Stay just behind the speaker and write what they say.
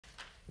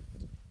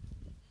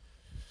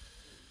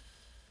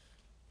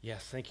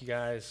Yes, thank you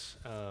guys.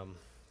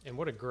 And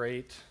what a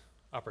great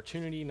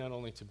opportunity, not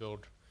only to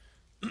build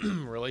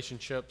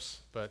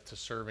relationships, but to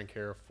serve and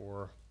care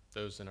for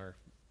those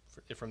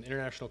from the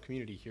international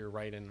community here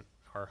right in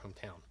our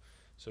hometown.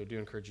 So I do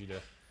encourage you to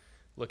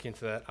look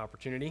into that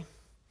opportunity.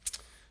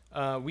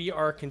 We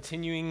are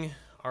continuing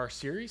our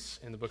series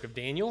in the book of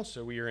Daniel.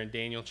 So we are in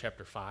Daniel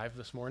chapter 5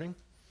 this morning.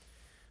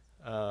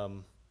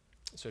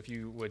 So if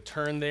you would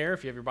turn there,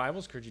 if you have your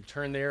Bibles, I encourage you to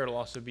turn there. It'll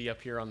also be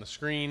up here on the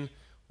screen,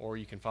 or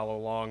you can follow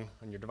along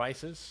on your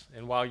devices.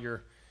 And while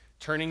you're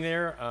turning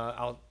there,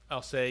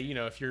 I'll say,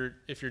 if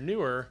you're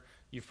newer,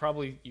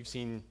 you've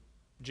seen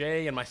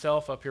Jay and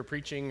myself up here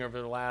preaching over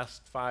the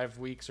last 5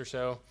 weeks or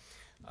so.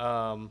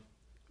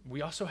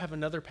 We also have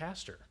another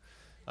pastor.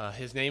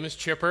 His name is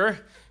Chipper.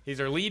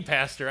 He's our lead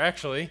pastor,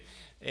 actually.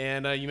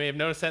 And you may have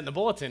noticed that in the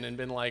bulletin and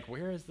been like,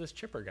 where is this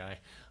Chipper guy?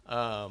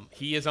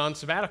 He is on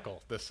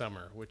sabbatical this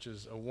summer, which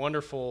is a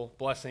wonderful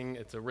blessing.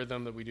 It's a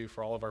rhythm that we do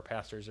for all of our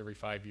pastors every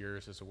 5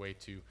 years as a way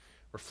to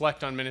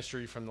reflect on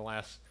ministry from the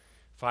last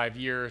 5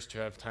 years, to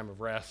have time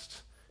of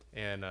rest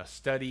and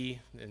study,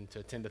 and to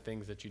attend to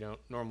things that you don't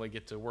normally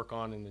get to work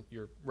on in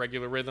your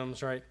regular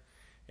rhythms, right?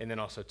 And then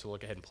also to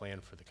look ahead and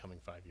plan for the coming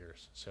 5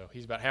 years. So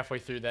he's about halfway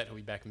through that. He'll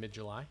be back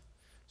mid-July.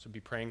 So be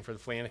praying for the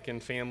Flanagan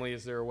family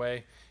as they're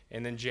away.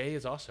 And then Jay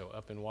is also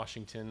up in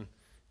Washington,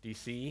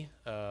 D.C.,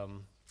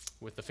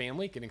 with the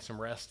family, getting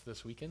some rest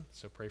this weekend.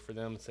 So pray for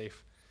them,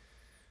 safe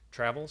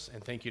travels.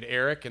 And thank you to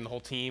Eric and the whole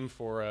team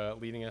for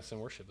leading us in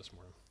worship this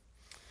morning.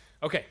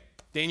 Okay,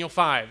 Daniel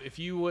 5. If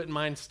you wouldn't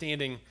mind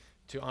standing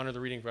to honor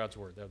the reading of God's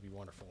word, that would be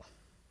wonderful.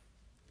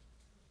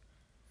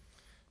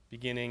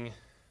 Beginning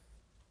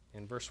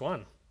in verse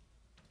 1.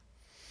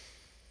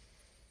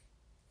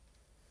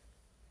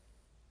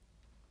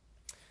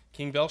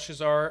 King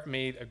Belshazzar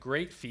made a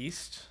great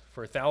feast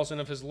for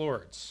 1,000 of his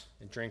lords,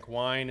 and drank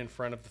wine in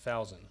front of the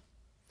 1,000.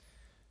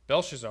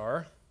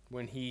 Belshazzar,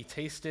 when he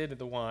tasted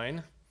the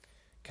wine,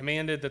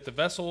 commanded that the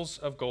vessels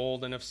of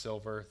gold and of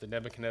silver that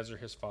Nebuchadnezzar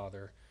his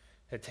father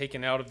had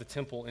taken out of the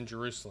temple in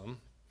Jerusalem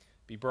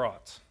be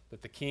brought,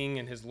 that the king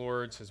and his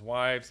lords, his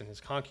wives, and his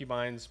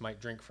concubines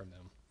might drink from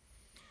them.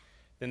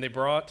 Then they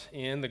brought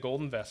in the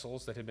golden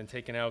vessels that had been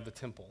taken out of the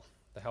temple,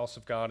 the house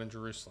of God in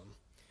Jerusalem.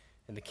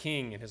 And the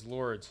king and his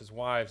lords, his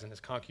wives, and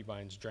his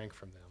concubines drank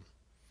from them.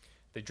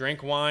 They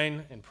drank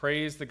wine and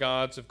praised the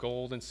gods of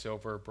gold and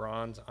silver,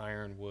 bronze,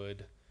 iron,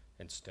 wood,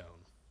 and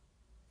stone.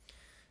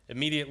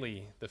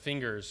 Immediately the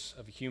fingers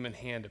of a human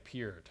hand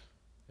appeared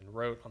and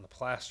wrote on the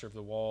plaster of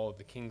the wall of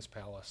the king's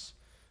palace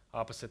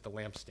opposite the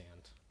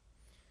lampstand.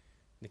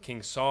 The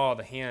king saw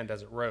the hand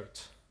as it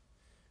wrote.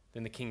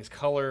 Then the king's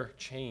color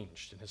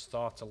changed and his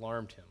thoughts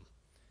alarmed him.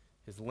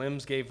 His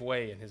limbs gave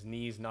way and his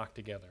knees knocked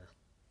together.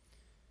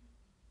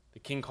 The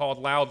king called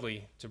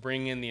loudly to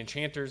bring in the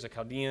enchanters, the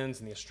Chaldeans,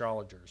 and the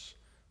astrologers.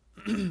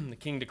 The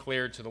king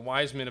declared to the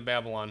wise men of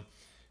Babylon,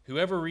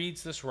 "Whoever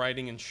reads this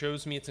writing and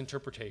shows me its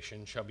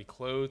interpretation shall be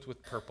clothed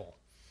with purple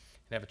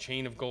and have a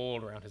chain of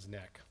gold around his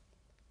neck,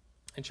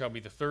 and shall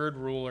be the third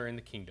ruler in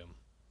the kingdom."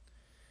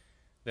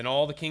 Then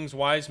all the king's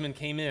wise men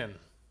came in,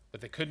 but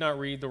they could not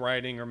read the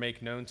writing or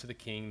make known to the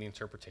king the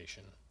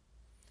interpretation.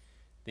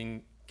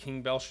 Then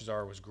King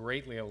Belshazzar was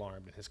greatly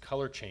alarmed, and his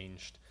color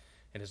changed,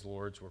 and his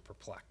lords were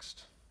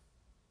perplexed.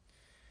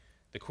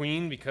 The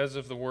queen, because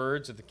of the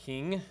words of the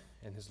king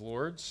and his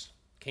lords,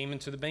 came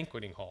into the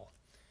banqueting hall,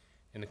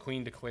 and the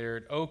queen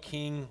declared, "O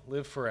king,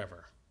 live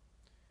forever.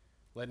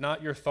 Let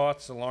not your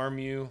thoughts alarm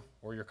you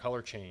or your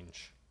color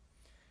change.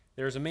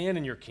 There is a man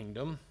in your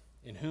kingdom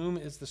in whom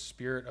is the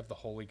spirit of the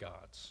holy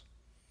gods.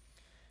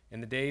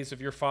 In the days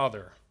of your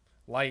father,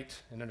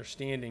 light and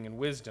understanding and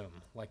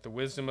wisdom, like the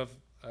wisdom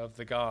of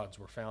the gods,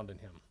 were found in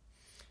him.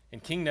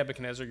 And King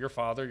Nebuchadnezzar, your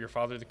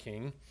father the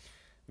king,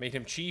 made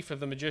him chief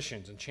of the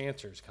magicians,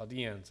 enchanters,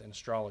 Chaldeans, and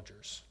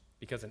astrologers,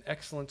 because an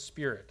excellent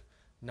spirit,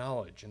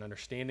 knowledge, and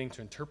understanding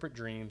to interpret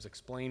dreams,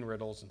 explain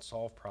riddles, and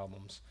solve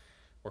problems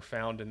were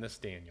found in this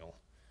Daniel,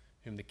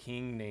 whom the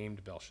king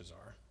named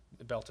Belteshazzar.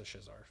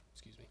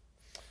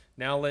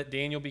 Now let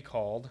Daniel be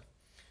called,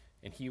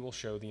 and he will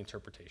show the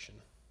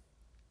interpretation."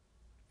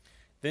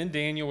 Then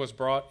Daniel was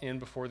brought in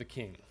before the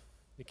king.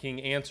 The king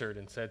answered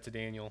and said to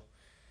Daniel,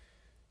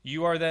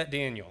 "You are that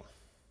Daniel,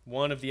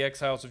 one of the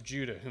exiles of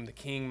Judah, whom the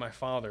king my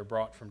father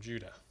brought from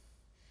Judah.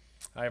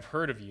 I have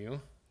heard of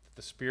you, that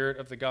the spirit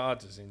of the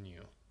gods is in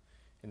you,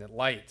 and that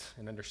light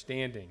and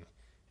understanding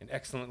and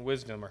excellent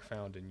wisdom are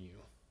found in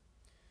you.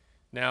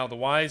 Now the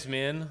wise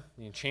men,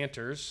 the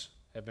enchanters,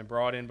 have been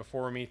brought in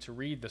before me to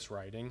read this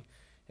writing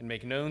and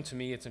make known to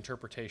me its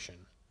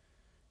interpretation,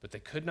 but they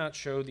could not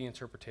show the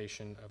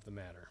interpretation of the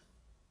matter.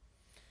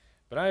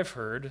 But I have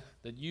heard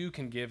that you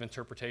can give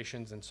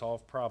interpretations and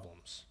solve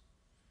problems.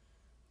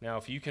 Now,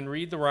 if you can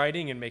read the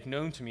writing and make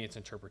known to me its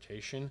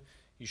interpretation,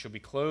 you shall be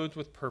clothed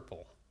with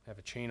purple, have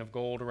a chain of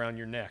gold around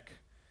your neck,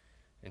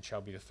 and shall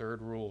be the third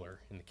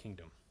ruler in the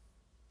kingdom."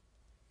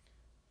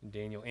 And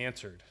Daniel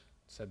answered,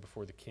 said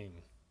before the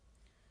king,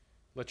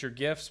 "Let your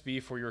gifts be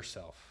for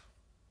yourself,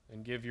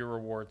 and give your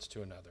rewards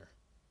to another.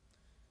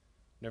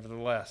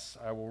 Nevertheless,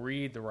 I will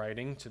read the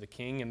writing to the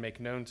king and make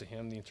known to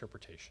him the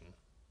interpretation.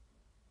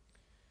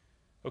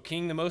 O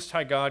king, the Most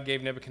High God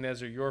gave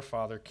Nebuchadnezzar your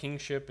father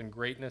kingship and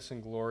greatness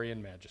and glory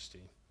and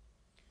majesty.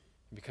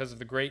 And because of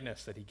the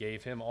greatness that he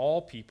gave him,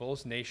 all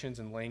peoples, nations,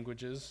 and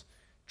languages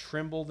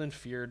trembled and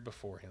feared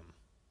before him.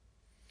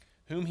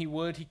 Whom he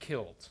would, he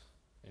killed,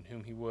 and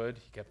whom he would,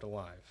 he kept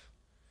alive.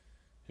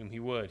 Whom he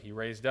would, he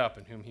raised up,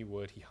 and whom he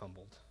would, he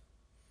humbled.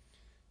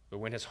 But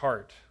when his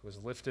heart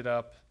was lifted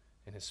up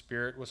and his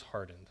spirit was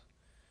hardened,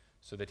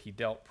 so that he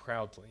dealt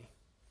proudly,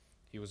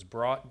 he was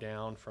brought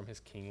down from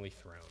his kingly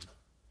throne,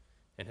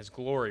 and his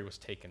glory was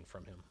taken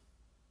from him.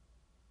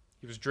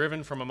 He was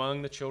driven from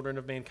among the children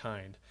of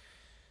mankind,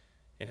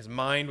 and his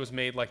mind was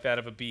made like that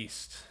of a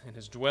beast, and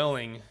his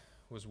dwelling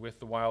was with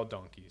the wild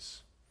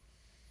donkeys.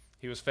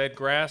 He was fed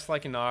grass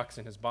like an ox,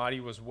 and his body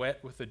was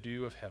wet with the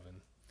dew of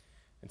heaven,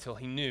 until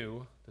he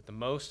knew that the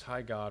Most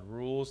High God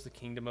rules the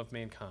kingdom of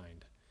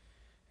mankind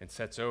and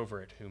sets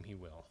over it whom he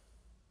will.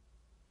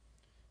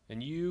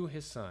 And you,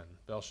 his son,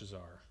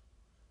 Belshazzar,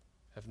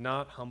 have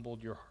not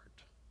humbled your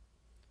heart,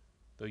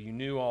 though you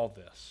knew all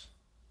this,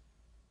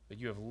 but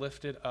you have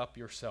lifted up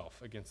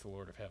yourself against the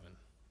Lord of heaven.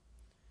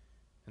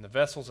 And the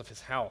vessels of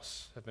his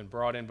house have been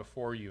brought in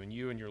before you, and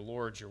you and your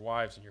lords, your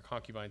wives, and your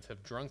concubines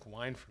have drunk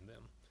wine from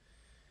them.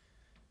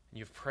 And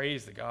you have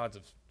praised the gods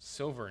of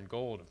silver and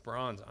gold, of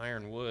bronze,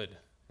 iron, wood,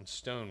 and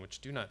stone,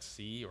 which do not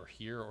see or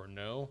hear or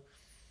know,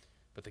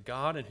 but the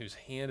God in whose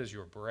hand is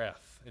your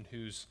breath, and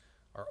whose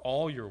are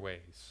all your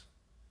ways,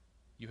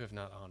 you have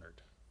not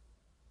honored.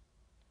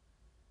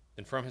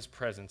 Then from his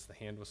presence the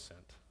hand was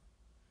sent,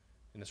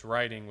 and this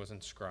writing was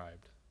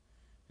inscribed.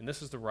 And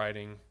this is the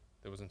writing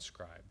that was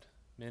inscribed: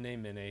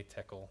 Mene, Mene,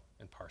 Tekel,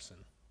 and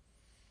Parsin.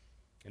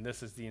 And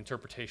this is the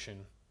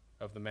interpretation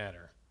of the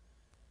matter.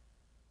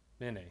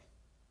 Mene,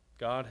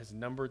 God has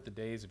numbered the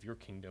days of your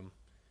kingdom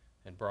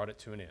and brought it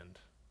to an end.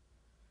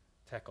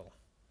 Tekel,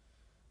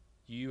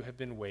 you have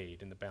been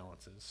weighed in the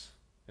balances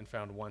and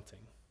found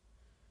wanting.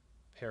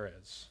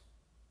 Perez,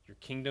 your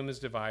kingdom is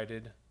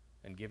divided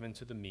and given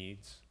to the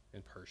Medes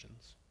and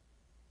Persians.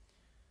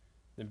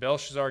 Then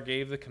Belshazzar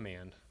gave the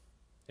command,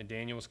 and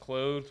Daniel was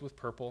clothed with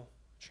purple,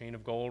 a chain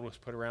of gold was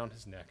put around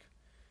his neck.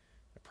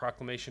 A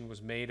proclamation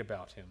was made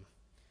about him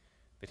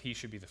that he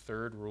should be the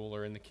third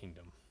ruler in the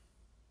kingdom.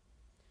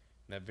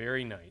 And that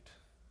very night,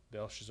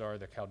 Belshazzar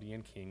the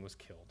Chaldean king was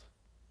killed,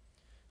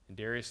 and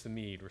Darius the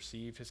Mede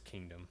received his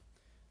kingdom,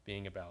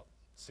 being about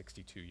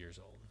 62 years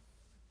old.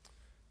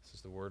 This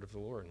is the word of the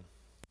Lord.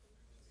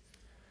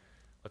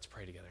 Let's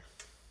pray together.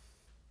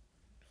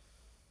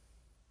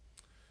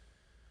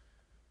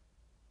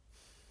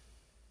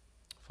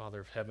 Father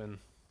of heaven,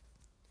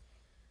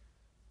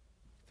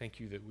 thank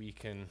you that we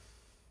can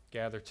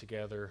gather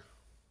together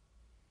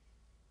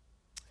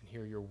and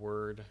hear your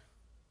word,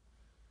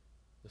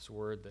 this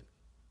word that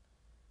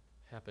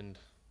happened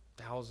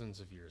thousands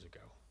of years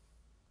ago.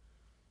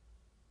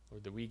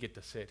 Lord, that we get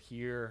to sit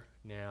here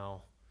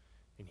now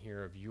and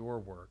hear of your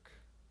work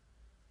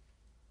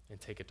and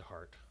take it to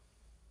heart.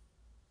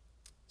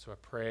 So I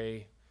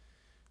pray,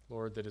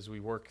 Lord, that as we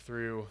work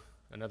through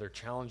another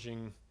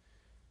challenging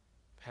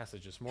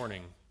passage this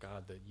morning,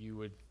 God, that you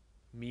would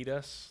meet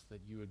us,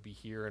 that you would be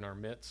here in our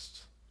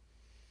midst,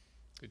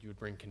 that you would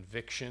bring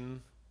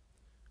conviction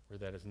where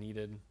that is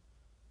needed,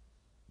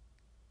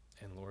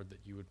 and Lord, that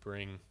you would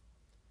bring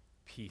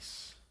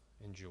peace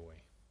and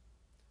joy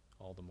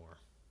all the more.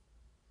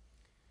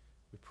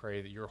 We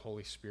pray that your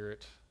Holy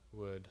Spirit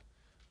would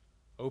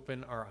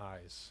open our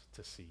eyes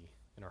to see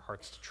and our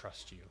hearts to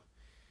trust you,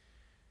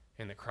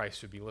 and that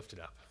Christ would be lifted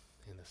up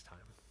in this time.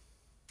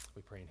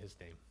 We pray in his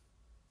name.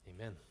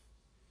 Amen.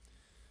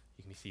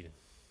 You can be seated.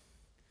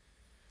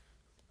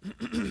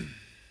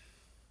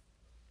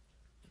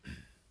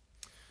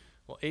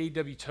 Well,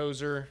 A.W.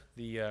 Tozer,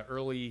 the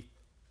early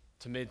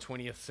to mid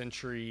 20th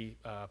century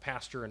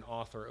pastor and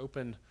author,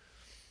 opened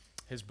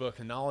his book,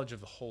 The Knowledge of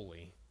the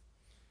Holy,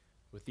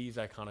 with these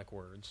iconic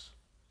words.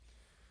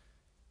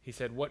 He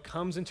said, "What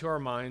comes into our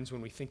minds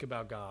when we think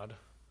about God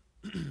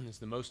is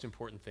the most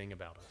important thing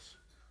about us.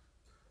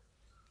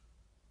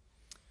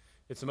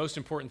 It's the most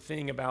important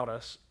thing about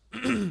us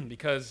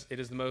because it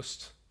is the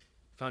most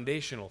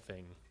foundational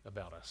thing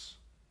about us.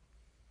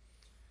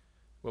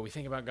 What we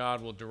think about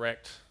God will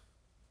direct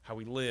how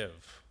we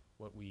live,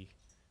 what we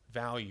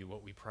value,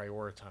 what we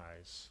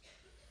prioritize,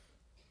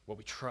 what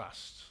we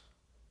trust,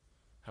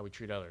 how we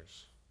treat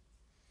others.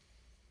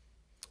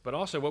 But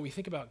also what we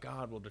think about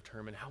God will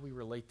determine how we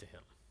relate to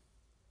him.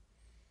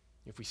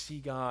 If we see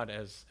God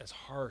as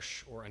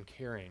harsh or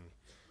uncaring,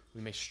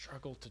 we may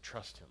struggle to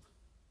trust him.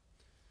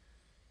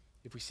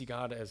 If we see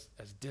God as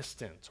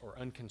distant or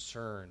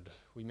unconcerned,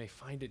 we may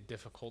find it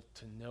difficult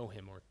to know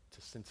him or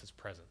to sense his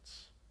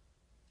presence.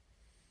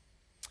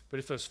 But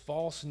if those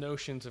false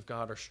notions of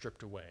God are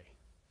stripped away,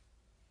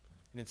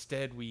 and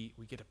instead we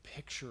get a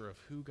picture of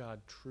who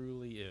God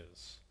truly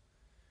is,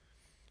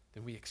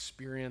 then we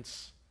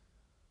experience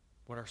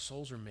what our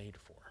souls are made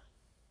for,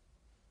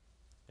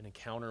 an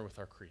encounter with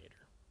our Creator.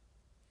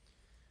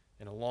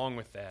 And along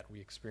with that,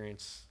 we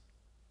experience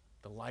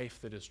the life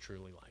that is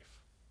truly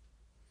life.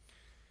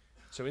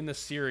 So in this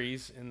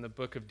series, in the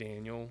book of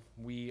Daniel,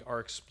 we are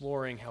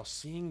exploring how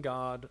seeing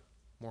God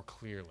more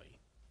clearly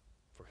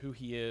for who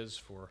he is,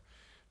 for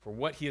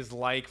what he is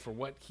like, for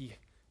what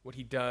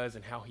he does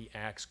and how he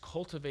acts,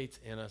 cultivates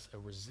in us a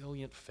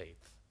resilient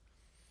faith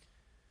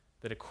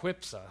that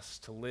equips us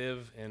to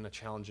live in a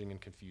challenging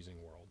and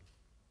confusing world.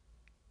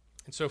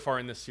 And so far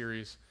in this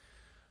series,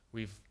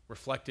 we've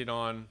reflected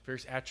on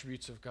various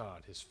attributes of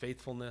God, his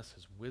faithfulness,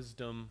 his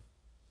wisdom,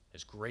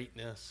 his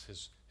greatness,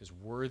 his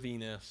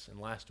worthiness, and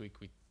last week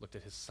we looked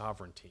at his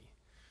sovereignty.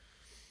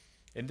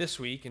 And this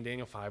week, in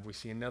Daniel 5, we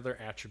see another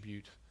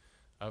attribute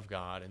of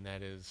God, and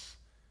that is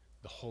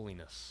the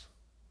holiness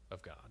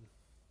of God.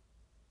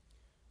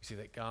 We see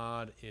that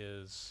God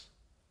is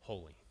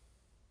holy.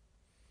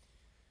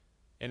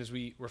 And as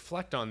we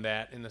reflect on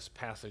that in this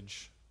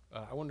passage,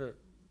 I want to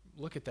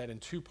look at that in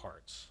two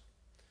parts.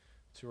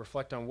 To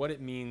reflect on what it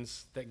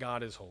means that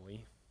God is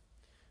holy,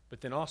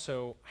 but then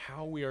also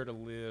how we are to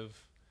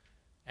live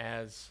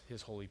as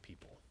his holy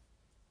people.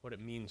 What it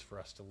means for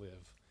us to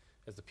live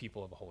as the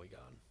people of a holy God.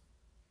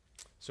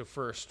 So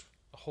first,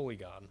 a holy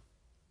God.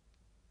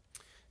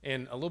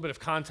 And a little bit of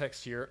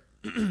context here,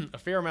 a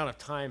fair amount of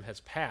time has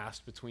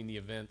passed between the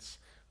events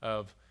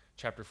of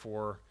chapter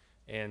 4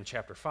 and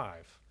chapter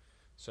 5.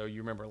 So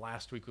you remember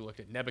last week we looked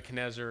at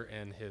Nebuchadnezzar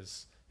and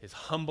his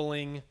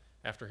humbling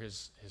after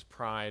his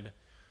pride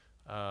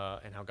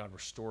and how God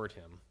restored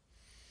him.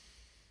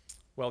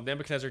 Well,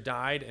 Nebuchadnezzar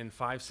died in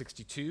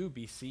 562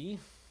 BC.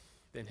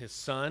 Then his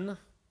son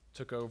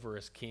took over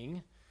as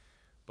king,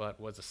 but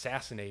was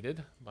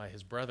assassinated by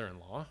his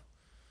brother-in-law.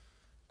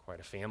 Quite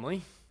a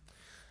family.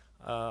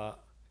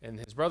 And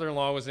his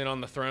brother-in-law was in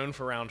on the throne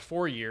for around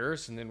 4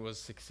 years and then was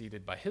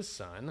succeeded by his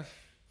son,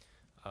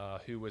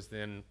 who was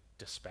then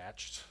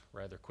dispatched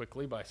rather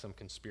quickly by some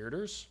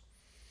conspirators,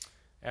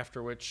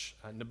 after which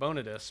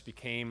Nabonidus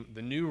became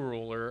the new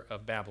ruler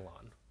of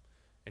Babylon.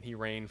 And he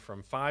reigned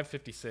from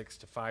 556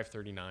 to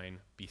 539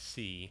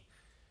 BC,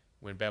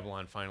 when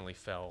Babylon finally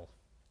fell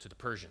to the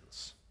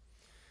Persians.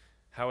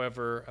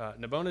 However,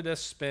 Nabonidus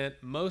spent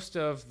most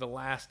of the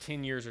last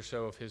 10 years or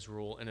so of his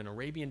rule in an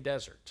Arabian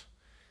desert.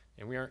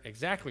 And we aren't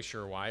exactly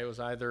sure why. It was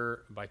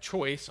either by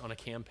choice on a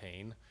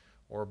campaign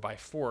or by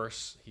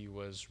force he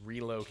was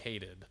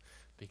relocated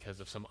because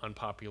of some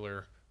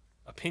unpopular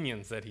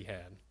opinions that he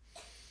had.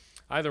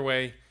 Either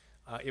way,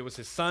 it was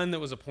his son that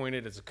was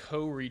appointed as a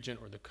co-regent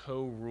or the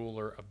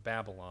co-ruler of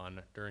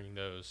Babylon during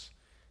those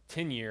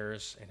 10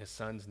 years, and his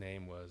son's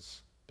name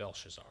was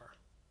Belshazzar.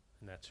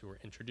 And that's who we're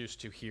introduced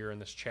to here in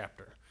this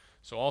chapter.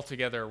 So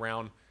altogether,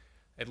 around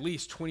at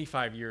least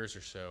 25 years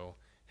or so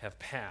have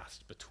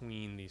passed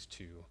between these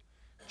two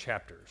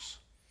chapters.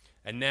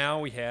 And now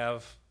we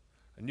have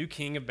a new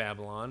king of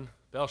Babylon,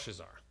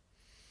 Belshazzar.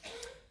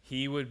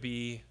 He would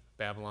be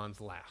Babylon's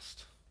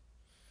last.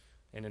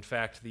 And in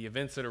fact, the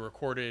events that are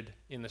recorded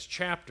in this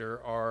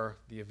chapter are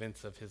the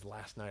events of his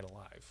last night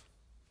alive.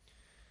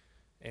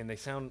 And they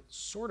sound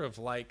sort of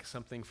like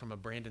something from a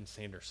Brandon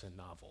Sanderson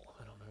novel.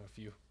 I don't know if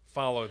you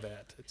follow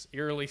that. It's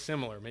eerily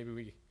similar. Maybe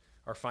we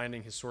are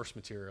finding his source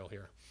material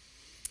here.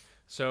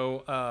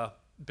 So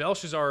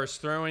Belshazzar is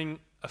throwing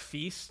a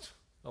feast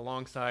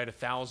alongside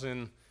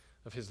 1,000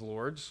 of his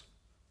lords.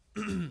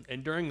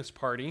 And during this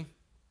party,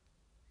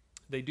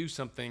 they do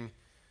something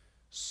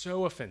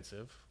so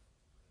offensive,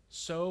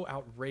 so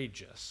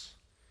outrageous,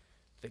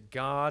 that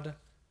God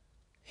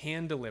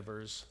hand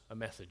delivers a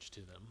message to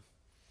them.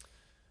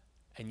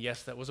 And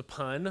yes, that was a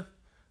pun,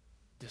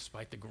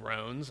 despite the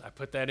groans. I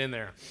put that in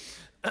there.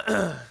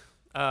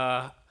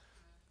 A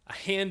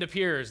hand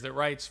appears that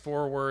writes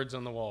 4 words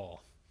on the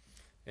wall,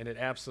 and it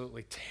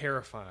absolutely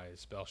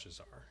terrifies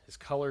Belshazzar. His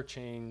color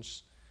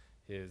changed,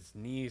 his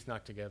knees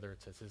knocked together.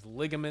 It says his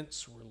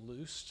ligaments were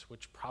loosed,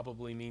 which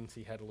probably means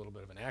he had a little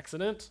bit of an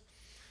accident.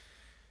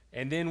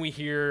 And then we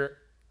hear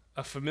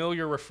a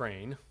familiar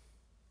refrain.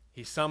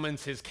 He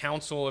summons his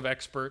council of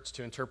experts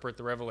to interpret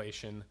the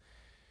revelation,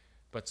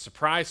 but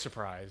surprise,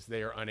 surprise,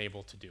 they are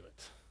unable to do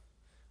it.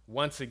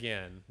 Once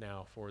again,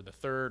 now for the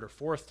 3rd or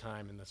 4th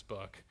time in this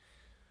book,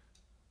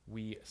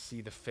 we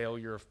see the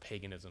failure of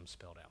paganism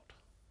spelled out.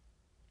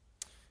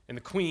 And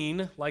the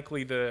queen,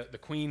 likely the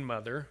queen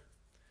mother,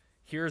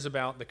 hears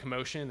about the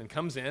commotion and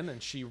comes in,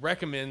 and she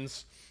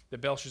recommends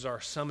that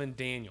Belshazzar summon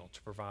Daniel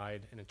to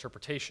provide an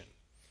interpretation.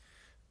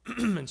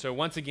 And so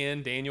once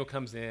again, Daniel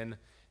comes in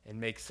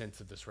and makes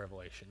sense of this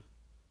revelation.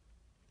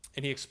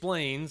 And he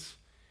explains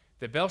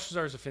that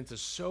Belshazzar's offense is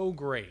so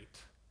great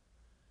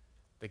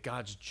that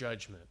God's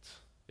judgment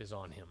is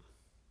on him.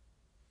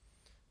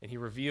 And he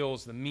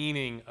reveals the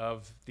meaning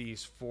of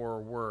these 4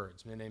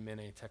 words, mene,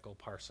 mene, tekel,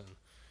 parsin.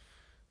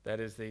 That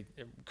is, it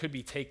could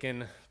be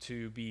taken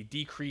to be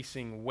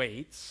decreasing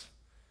weights,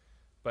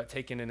 but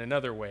taken in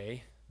another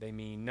way, they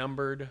mean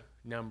numbered,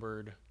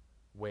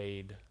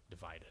 weighed,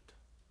 divided.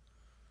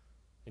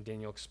 And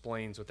Daniel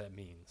explains what that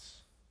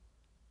means.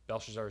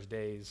 Belshazzar's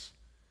days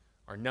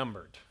are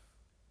numbered.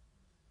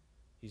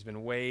 He's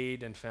been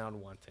weighed and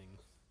found wanting,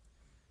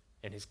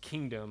 and his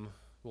kingdom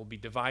will be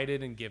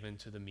divided and given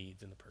to the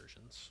Medes and the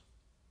Persians.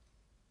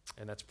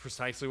 And that's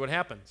precisely what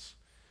happens.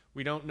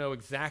 We don't know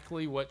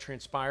exactly what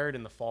transpired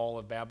in the fall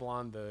of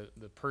Babylon.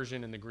 The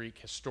Persian and the Greek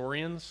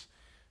historians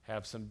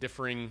have some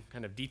differing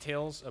kind of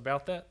details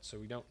about that, so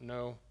we don't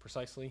know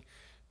precisely.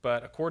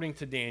 But according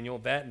to Daniel,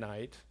 that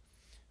night,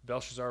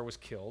 Belshazzar was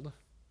killed,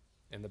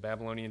 and the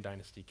Babylonian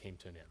dynasty came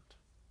to an end.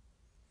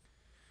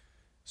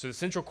 So the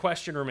central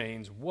question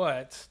remains,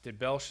 what did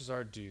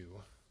Belshazzar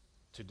do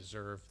to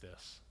deserve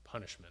this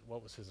punishment?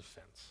 What was his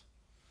offense?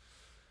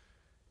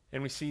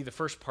 And we see the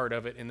first part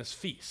of it in this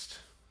feast.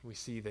 We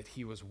see that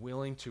he was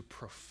willing to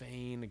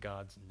profane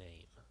God's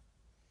name.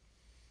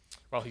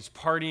 While he's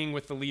partying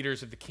with the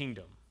leaders of the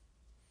kingdom,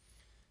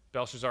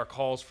 Belshazzar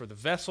calls for the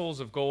vessels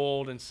of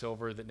gold and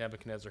silver that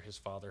Nebuchadnezzar, his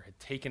father, had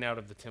taken out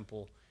of the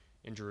temple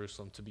in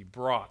Jerusalem to be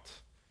brought,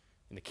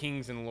 and the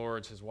kings and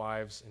lords, his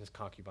wives and his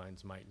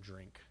concubines, might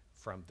drink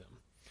from them.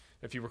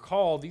 If you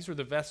recall, these were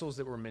the vessels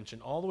that were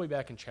mentioned all the way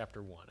back in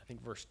chapter 1, I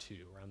think verse 2,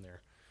 around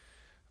there,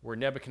 where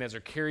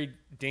Nebuchadnezzar carried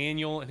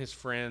Daniel and his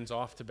friends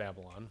off to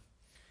Babylon,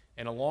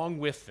 and along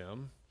with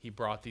them, he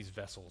brought these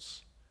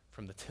vessels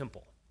from the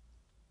temple,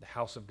 the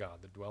house of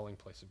God, the dwelling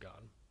place of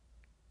God.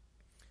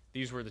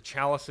 These were the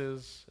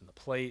chalices and the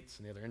plates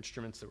and the other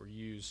instruments that were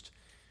used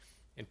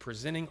in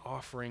presenting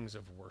offerings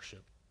of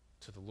worship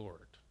to the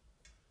Lord.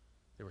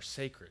 They were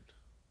sacred.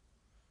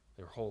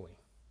 They were holy.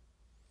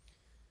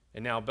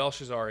 And now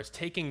Belshazzar is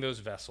taking those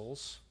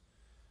vessels,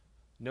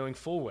 knowing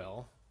full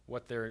well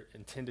what their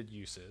intended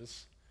use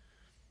is,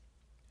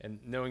 and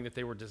knowing that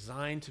they were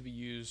designed to be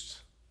used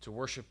to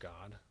worship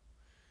God,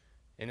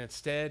 and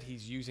instead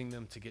he's using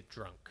them to get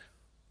drunk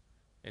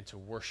and to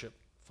worship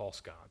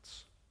false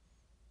gods,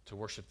 to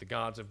worship the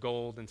gods of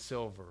gold and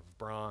silver, of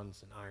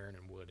bronze and iron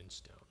and wood and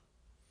stone.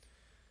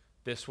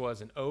 This was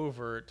an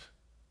overt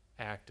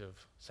act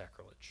of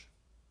sacrilege.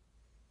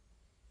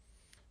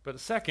 But the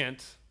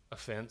second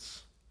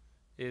offense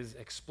is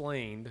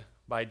explained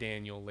by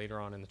Daniel later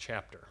on in the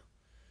chapter,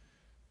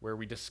 where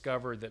we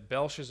discover that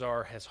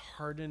Belshazzar has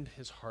hardened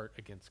his heart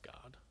against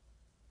God.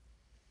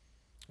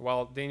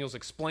 While Daniel's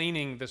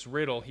explaining this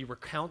riddle, he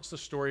recounts the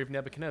story of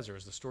Nebuchadnezzar,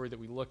 the story that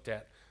we looked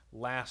at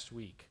last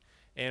week.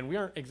 And we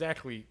aren't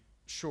exactly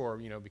sure,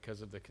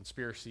 because of the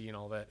conspiracy and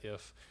all that,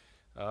 if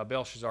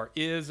Belshazzar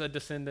is a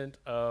descendant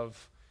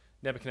of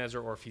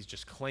Nebuchadnezzar or if he's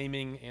just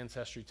claiming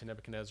ancestry to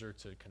Nebuchadnezzar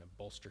to kind of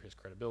bolster his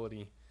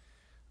credibility.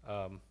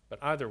 But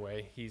either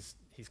way, he's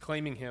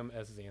claiming him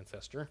as his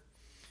ancestor.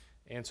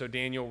 And so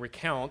Daniel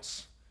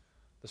recounts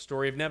the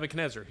story of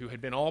Nebuchadnezzar, who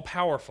had been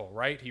all-powerful,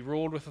 right? He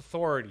ruled with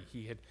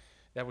authority.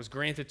 That was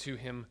granted to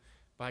him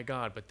by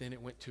God, but then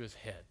it went to his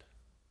head.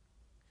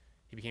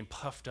 He became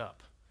puffed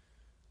up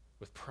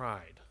with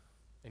pride,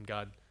 and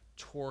God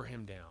tore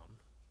him down.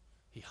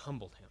 He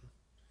humbled him.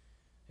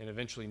 And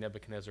eventually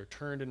Nebuchadnezzar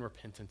turned in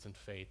repentance and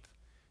faith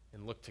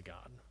and looked to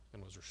God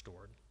and was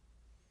restored.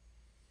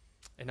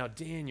 And now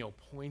Daniel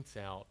points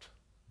out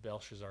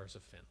Belshazzar's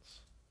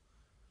offense.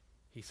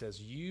 He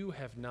says, "You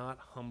have not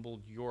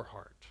humbled your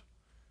heart,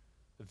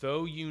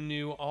 though you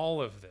knew all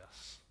of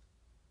this,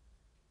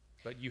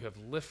 but you have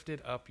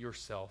lifted up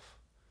yourself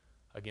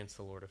against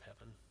the Lord of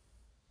heaven."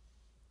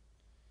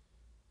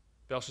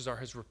 Belshazzar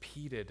has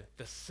repeated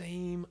the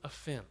same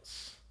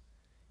offense,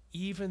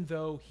 even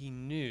though he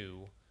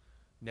knew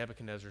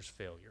Nebuchadnezzar's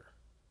failure,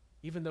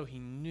 even though he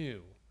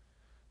knew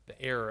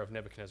the error of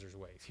Nebuchadnezzar's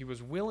ways. He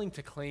was willing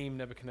to claim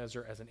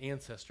Nebuchadnezzar as an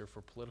ancestor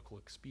for political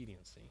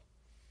expediency,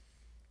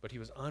 but he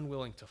was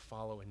unwilling to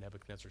follow in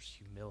Nebuchadnezzar's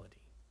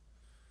humility.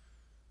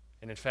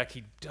 And in fact,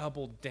 he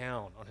doubled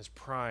down on his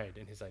pride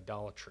and his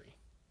idolatry.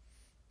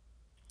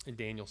 And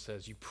Daniel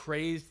says, "You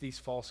praised these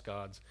false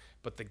gods,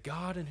 but the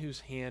God in whose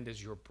hand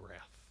is your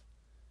breath,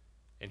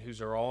 and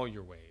whose are all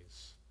your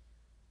ways,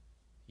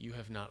 you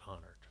have not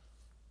honored."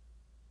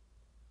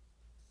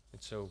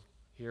 And so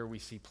here we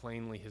see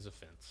plainly his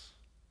offense.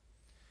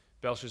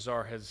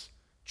 Belshazzar has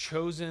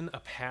chosen a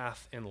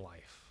path in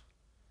life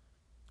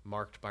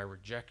marked by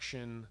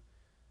rejection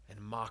and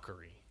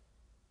mockery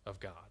of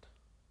God.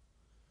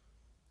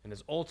 And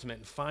his ultimate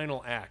and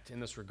final act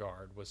in this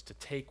regard was to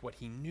take what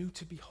he knew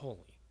to be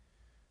holy,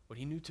 what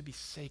he knew to be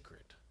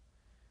sacred,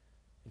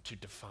 and to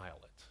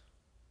defile it,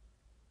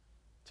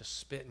 to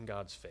spit in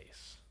God's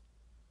face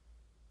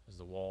as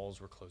the walls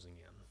were closing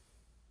in.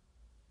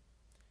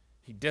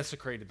 He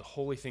desecrated the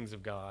holy things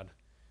of God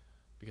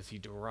because he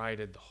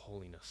derided the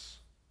holiness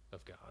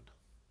of God.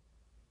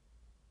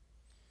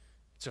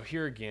 So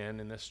here again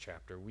in this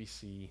chapter, we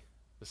see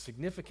the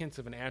significance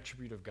of an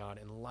attribute of God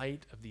in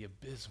light of the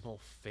abysmal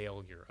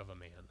failure of a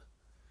man.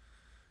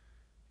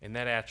 And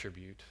that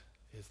attribute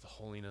is the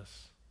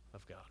holiness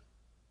of God.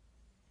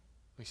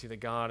 We see that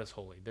God is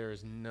holy. There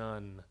is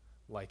none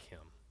like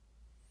him.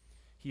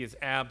 He is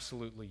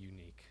absolutely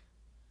unique.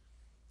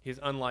 He is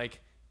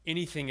unlike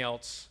anything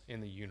else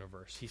in the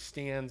universe. He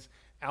stands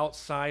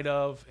outside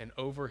of and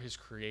over his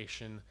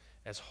creation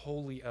as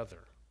wholly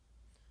other.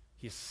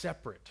 He is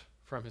separate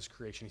from his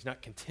creation. He's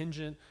not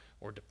contingent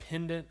or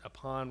dependent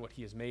upon what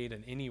he has made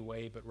in any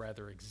way, but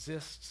rather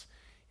exists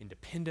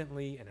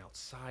independently and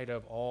outside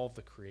of all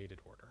the created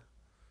order.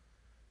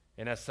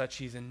 And as such,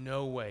 he's in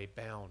no way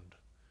bound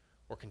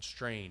or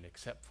constrained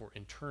except for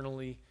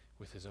internally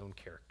with his own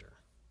character.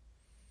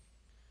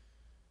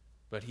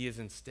 But he is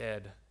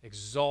instead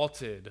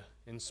exalted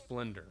in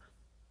splendor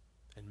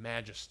and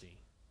majesty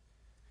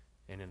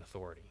and in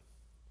authority.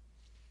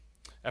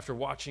 After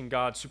watching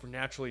God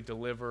supernaturally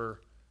deliver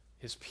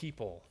his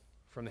people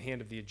from the hand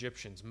of the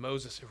Egyptians,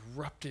 Moses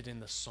erupted in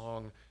the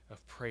song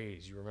of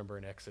praise, you remember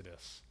in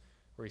Exodus,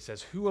 where he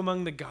says, "Who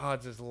among the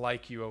gods is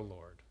like you, O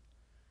Lord?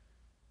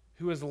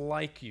 Who is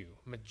like you,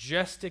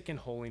 majestic in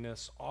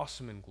holiness,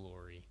 awesome in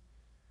glory,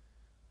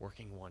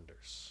 working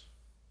wonders?"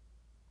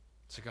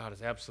 So God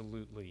is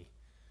absolutely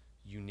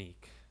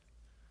unique.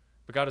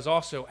 But God is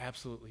also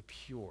absolutely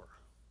pure.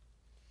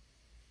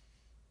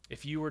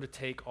 If you were to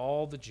take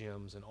all the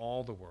gems in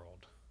all the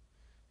world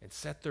and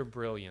set their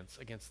brilliance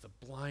against the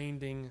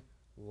blinding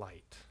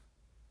light,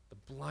 the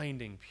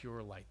blinding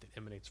pure light that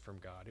emanates from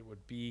God, it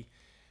would be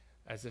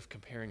as if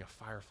comparing a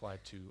firefly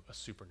to a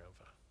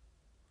supernova.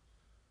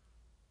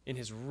 In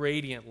his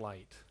radiant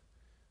light,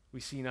 we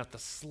see not the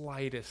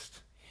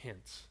slightest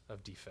hint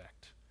of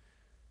defect,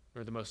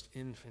 nor the most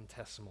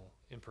infinitesimal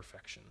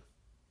imperfection.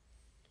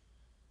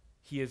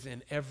 He is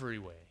in every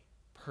way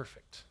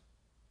perfect,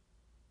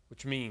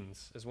 which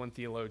means, as one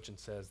theologian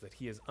says, that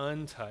he is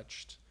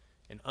untouched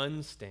and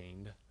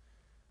unstained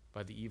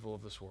by the evil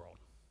of this world.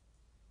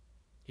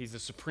 He's the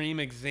supreme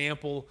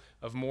example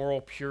of moral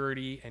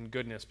purity and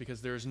goodness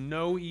because there is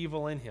no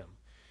evil in him.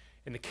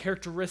 And the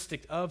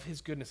characteristic of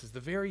his goodness is the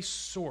very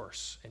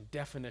source and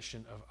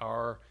definition of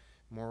our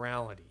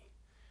morality.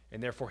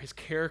 And therefore, his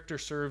character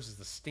serves as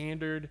the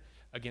standard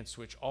against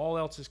which all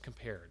else is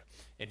compared.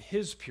 And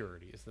his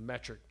purity is the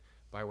metric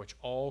by which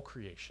all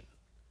creation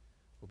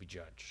will be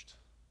judged.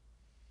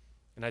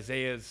 In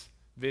Isaiah's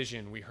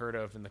vision we heard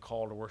of in the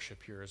call to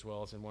worship here, as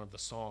well as in one of the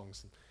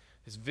songs,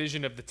 his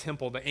vision of the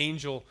temple, the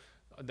angels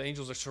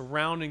are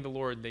surrounding the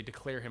Lord, and they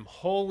declare him,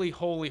 "Holy,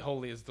 holy,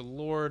 holy is the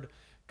Lord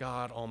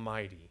God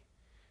Almighty.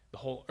 The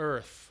whole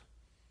earth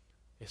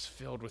is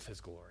filled with his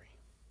glory."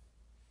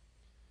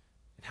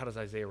 And how does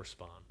Isaiah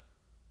respond?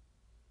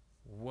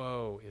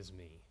 "Woe is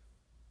me,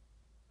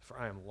 for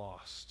I am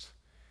lost.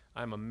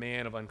 I am a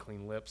man of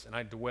unclean lips, and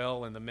I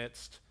dwell in the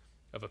midst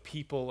of a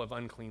people of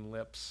unclean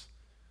lips.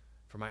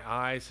 For my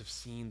eyes have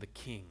seen the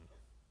King,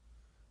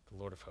 the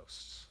Lord of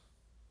hosts."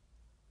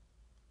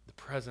 The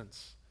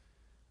presence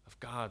of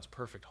God's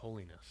perfect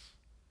holiness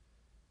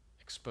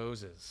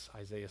exposes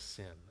Isaiah's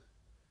sin,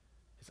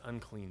 his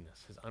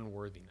uncleanness, his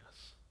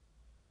unworthiness.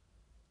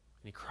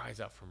 And he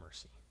cries out for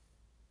mercy.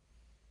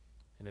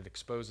 And it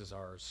exposes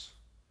ours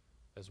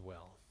as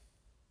well.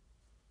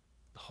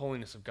 The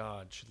holiness of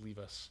God should leave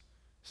us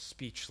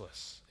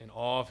speechless in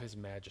awe of his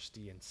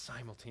majesty and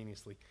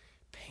simultaneously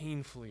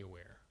painfully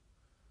aware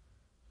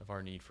of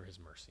our need for his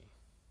mercy.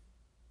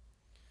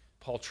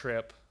 Paul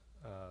Tripp,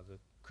 the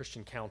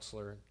Christian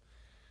counselor,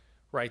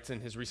 writes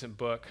in his recent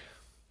book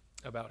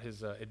about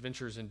his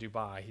adventures in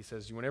Dubai. He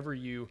says, whenever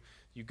you're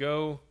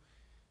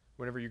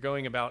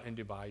going about in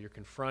Dubai, you're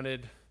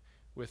confronted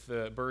with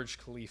the Burj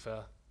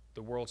Khalifa,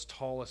 the world's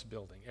tallest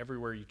building,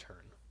 everywhere you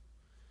turn.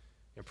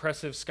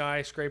 Impressive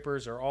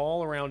skyscrapers are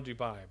all around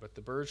Dubai, but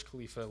the Burj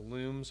Khalifa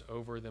looms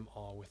over them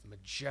all with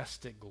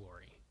majestic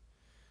glory.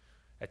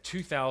 At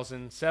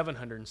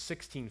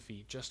 2,716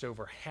 feet, just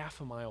over half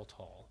a mile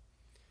tall,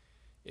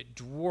 it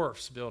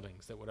dwarfs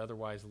buildings that would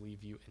otherwise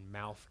leave you in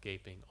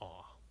mouth-gaping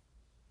awe.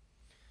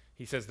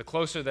 He says, the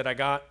closer that I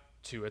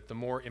got to it, the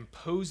more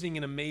imposing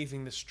and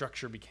amazing the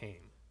structure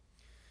became.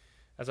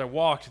 As I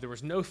walked, there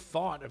was no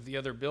thought of the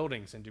other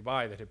buildings in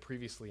Dubai that had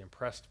previously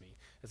impressed me.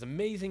 As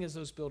amazing as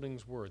those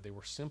buildings were, they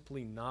were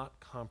simply not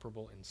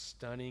comparable in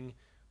stunning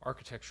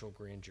architectural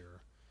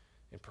grandeur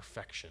and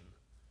perfection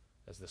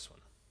as this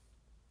one.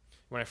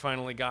 When I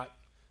finally got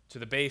to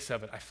the base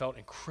of it, I felt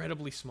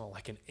incredibly small,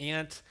 like an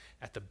ant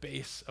at the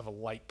base of a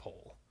light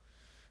pole.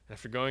 And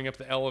after going up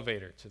the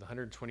elevator to the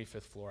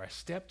 125th floor, I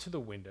stepped to the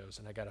windows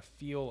and I got a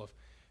feel of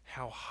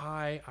how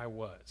high I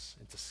was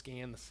and to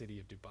scan the city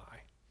of Dubai.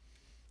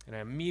 And I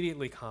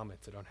immediately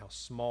commented on how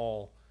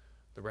small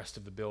the rest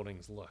of the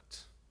buildings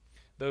looked.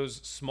 Those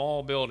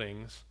small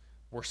buildings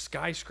were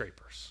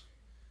skyscrapers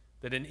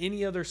that in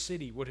any other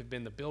city would have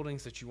been the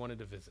buildings that you wanted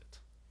to visit.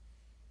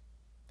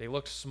 They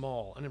looked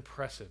small,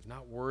 unimpressive,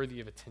 not worthy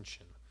of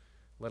attention,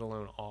 let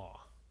alone awe.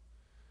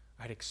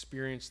 I had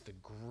experienced the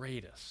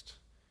greatest,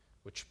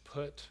 which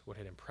put what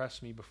had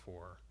impressed me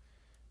before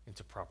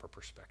into proper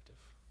perspective.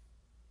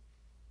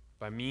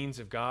 By means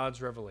of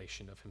God's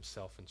revelation of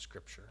himself in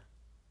Scripture,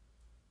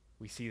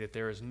 we see that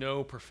there is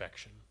no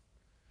perfection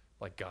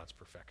like God's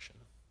perfection.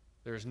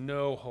 There is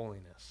no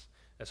holiness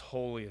as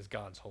holy as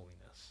God's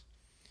holiness.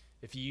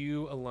 If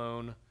you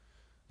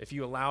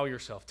allow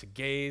yourself to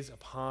gaze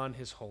upon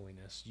his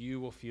holiness, you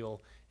will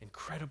feel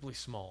incredibly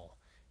small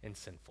and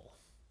sinful.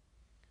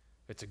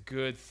 It's a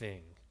good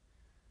thing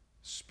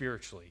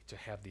spiritually to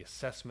have the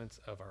assessments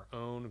of our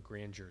own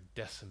grandeur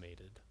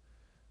decimated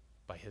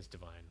by his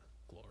divine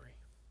glory.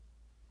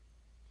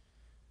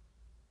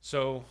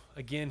 So,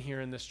 again, here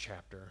in this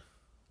chapter,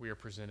 we are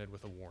presented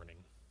with a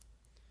warning.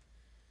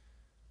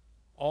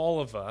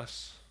 all of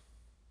us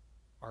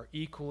are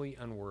equally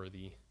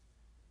unworthy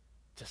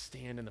to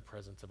stand in the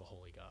presence of a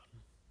holy God.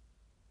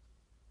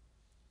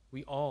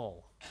 We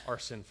all are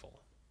sinful.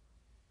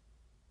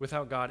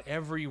 Without God,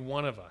 every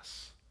one of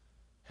us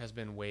has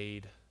been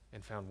weighed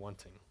and found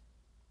wanting.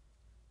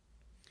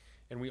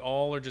 And we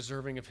all are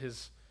deserving of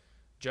his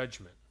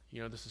judgment.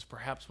 You know, this is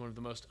perhaps one of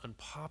the most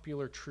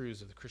unpopular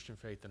truths of the Christian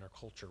faith in our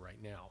culture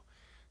right now,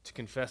 to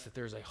confess that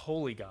there's a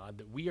holy God,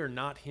 that we are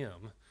not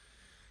him,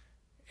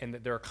 and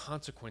that there are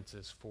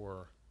consequences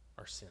for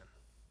our sin.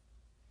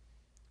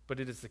 But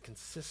it is the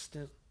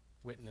consistent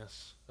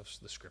witness of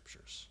the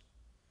Scriptures.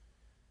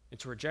 And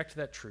to reject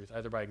that truth,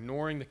 either by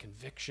ignoring the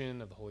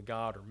conviction of the holy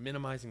God or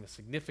minimizing the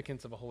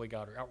significance of a holy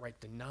God or outright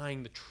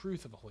denying the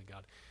truth of a holy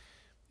God,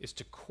 is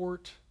to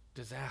court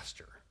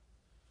disaster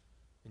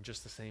in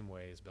just the same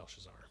way as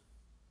Belshazzar.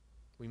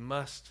 We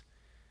must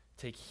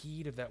take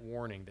heed of that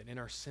warning that in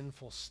our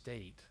sinful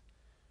state,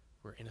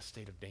 we're in a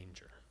state of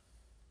danger.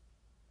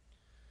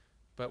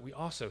 But we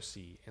also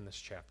see in this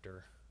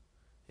chapter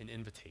an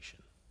invitation.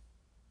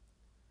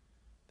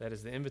 That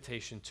is the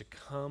invitation to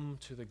come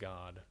to the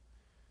God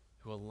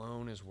who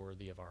alone is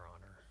worthy of our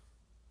honor.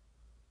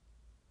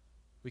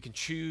 We can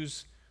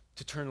choose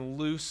to turn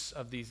loose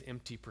of these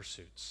empty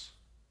pursuits.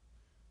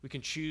 We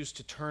can choose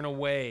to turn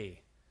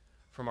away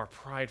from our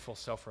prideful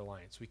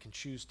self-reliance. We can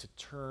choose to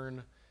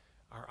turn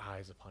our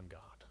eyes upon God.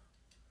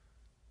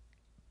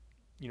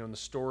 You know, in the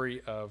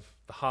story of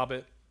The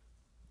Hobbit,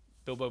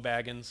 Bilbo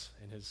Baggins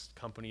and his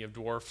company of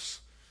dwarfs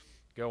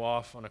go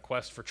off on a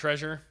quest for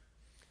treasure.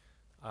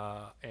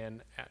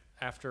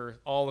 After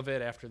all of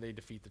it, after they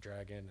defeat the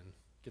dragon and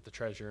get the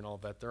treasure and all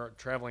of that, they're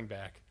traveling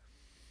back.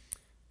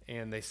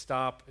 And they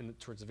stop,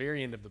 towards the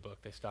very end of the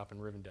book, they stop in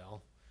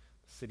Rivendell,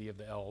 the city of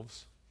the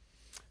elves.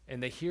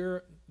 And they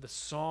hear the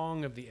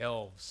song of the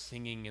elves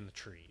singing in the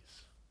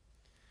trees.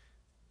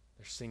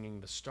 They're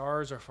singing, "The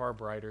stars are far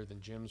brighter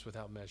than gems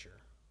without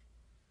measure.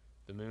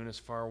 The moon is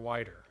far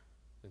whiter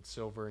than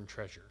silver and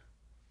treasure.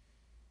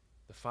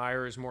 The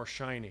fire is more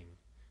shining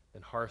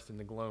than hearth in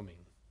the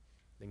gloaming,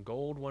 than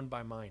gold won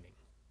by mining.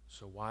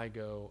 So why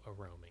go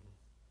a-roaming?"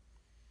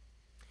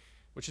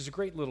 Which is a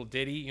great little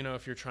ditty, you know,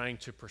 if you're trying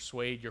to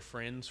persuade your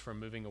friends from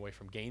moving away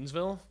from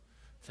Gainesville,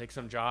 take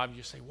some job,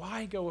 you say,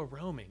 why go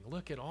a-roaming?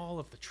 Look at all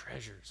of the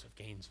treasures of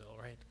Gainesville,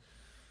 right?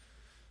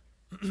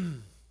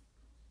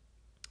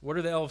 What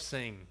are the elves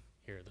saying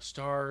here? The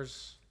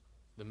stars,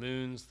 the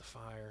moons, the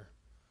fire,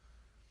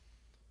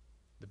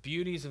 the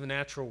beauties of the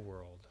natural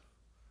world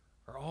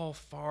are all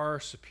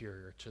far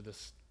superior to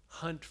this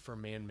hunt for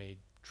man-made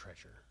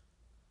treasure.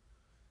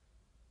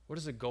 What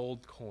is a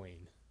gold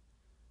coin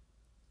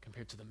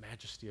compared to the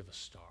majesty of a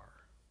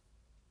star?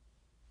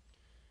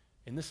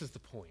 And this is the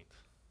point,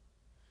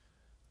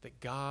 that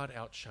God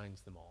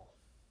outshines them all.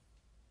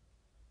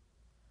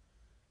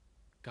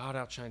 God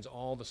outshines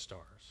all the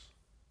stars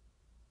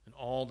and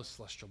all the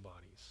celestial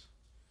bodies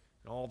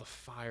and all the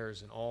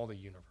fires in all the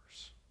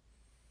universe.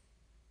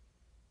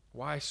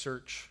 Why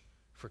search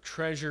for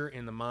treasure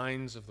in the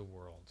mines of the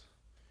world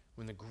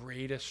when the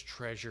greatest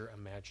treasure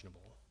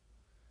imaginable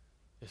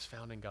is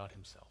found in God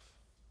himself?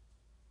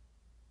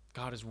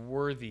 God is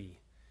worthy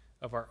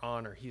of our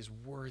honor. He is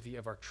worthy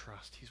of our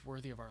trust. He's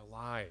worthy of our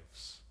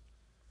lives.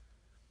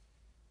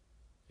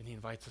 And he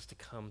invites us to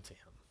come to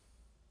him,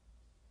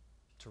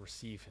 to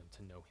receive him,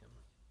 to know him.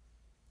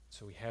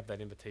 So we have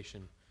that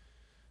invitation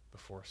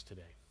before us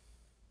today.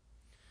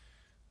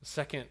 The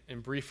second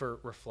and briefer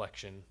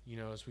reflection, you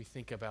know, as we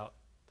think about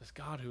this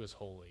God who is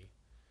holy,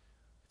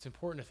 it's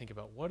important to think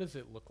about what does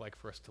it look like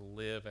for us to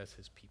live as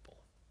his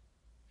people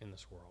in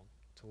this world,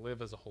 to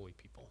live as a holy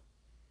people.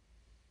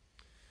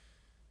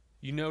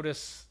 You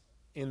notice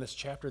in this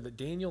chapter that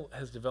Daniel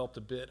has developed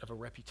a bit of a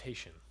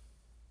reputation.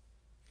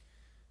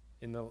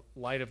 In the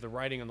light of the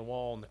writing on the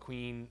wall, and the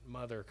queen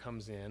mother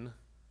comes in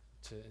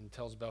and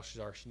tells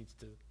Belshazzar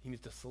he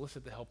needs to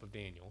solicit the help of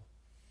Daniel.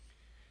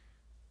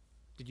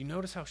 Did you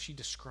notice how she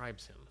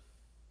describes him?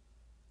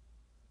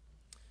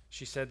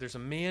 She said, "There's a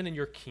man in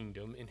your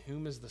kingdom in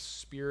whom is the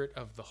spirit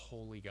of the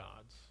holy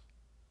gods."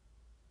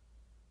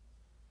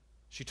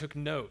 She took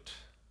note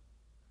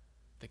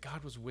that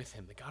God was with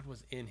him, that God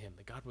was in him,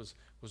 that God was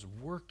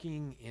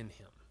working in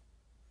him.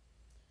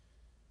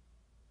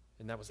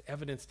 And that was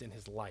evidenced in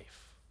his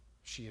life.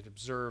 She had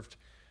observed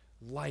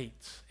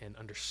light and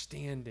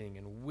understanding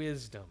and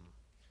wisdom,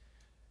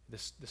 the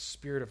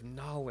spirit of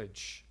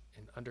knowledge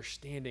and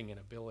understanding and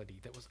ability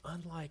that was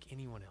unlike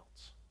anyone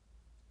else.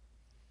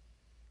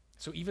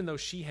 So even though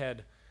she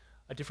had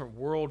a different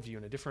worldview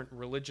and a different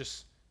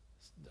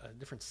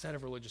set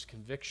of religious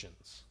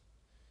convictions,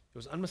 it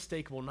was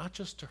unmistakable, not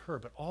just to her,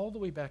 but all the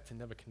way back to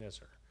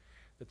Nebuchadnezzar,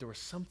 that there was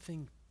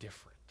something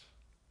different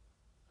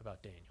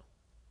about Daniel.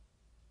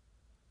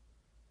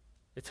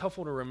 It's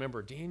helpful to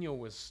remember Daniel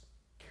was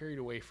carried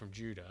away from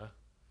Judah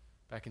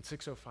back in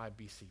 605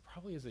 BC,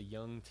 probably as a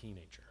young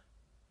teenager.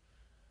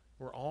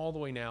 We're all the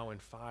way now in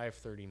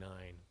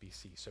 539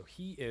 BC. So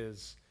he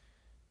is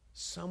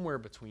somewhere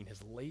between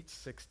his late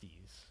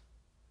 60s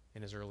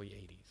and his early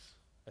 80s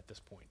at this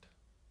point.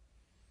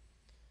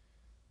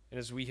 And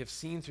as we have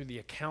seen through the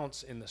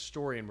accounts in the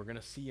story, and we're going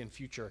to see in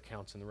future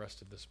accounts in the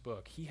rest of this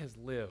book, he has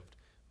lived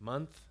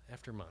month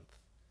after month,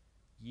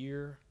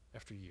 year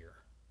after year,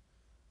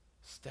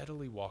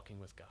 steadily walking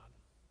with God.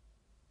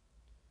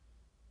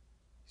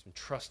 He's been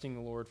trusting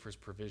the Lord for his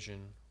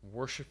provision,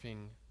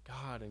 worshiping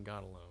God and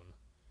God alone,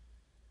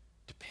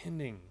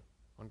 depending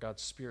on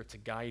God's Spirit to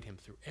guide him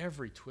through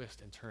every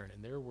twist and turn.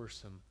 And there were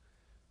some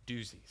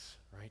doozies,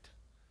 right?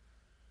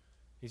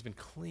 He's been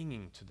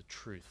clinging to the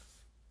truth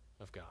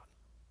of God.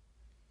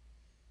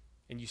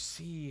 And you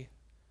see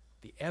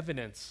the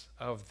evidence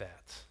of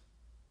that,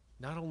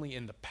 not only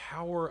in the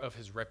power of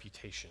his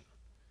reputation,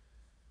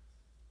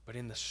 but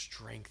in the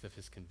strength of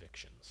his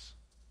convictions.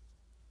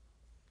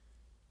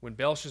 When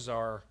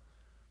Belshazzar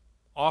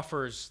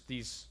offers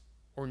these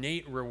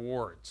ornate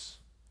rewards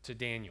to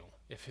Daniel,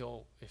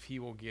 if he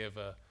will give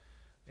a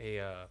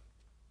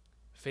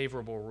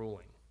favorable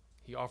ruling,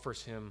 he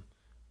offers him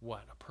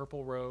what? A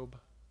purple robe,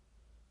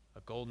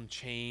 a golden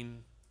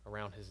chain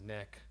around his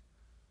neck,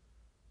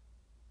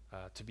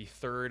 to be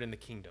third in the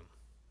kingdom,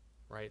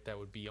 right? That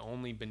would be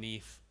only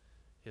beneath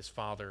his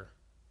father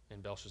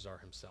and Belshazzar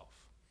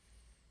himself.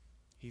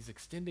 He's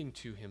extending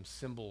to him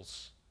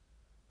symbols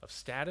of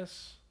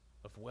status,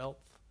 of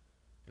wealth,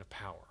 and of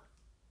power.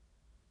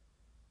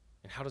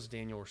 And how does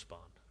Daniel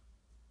respond?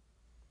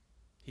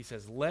 He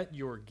says, "Let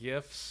your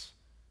gifts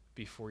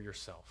be for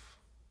yourself.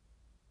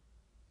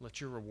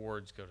 Let your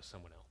rewards go to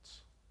someone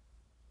else."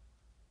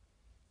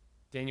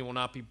 Daniel will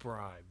not be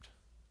bribed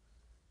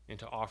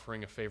into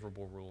offering a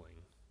favorable ruling.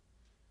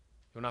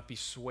 He will not be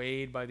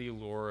swayed by the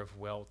allure of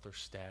wealth or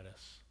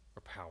status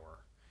or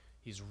power.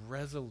 He's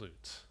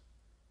resolute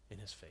in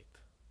his faith.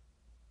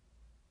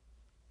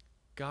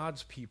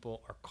 God's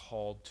people are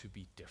called to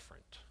be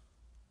different.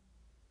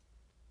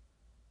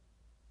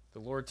 The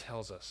Lord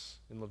tells us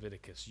in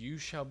Leviticus, "You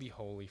shall be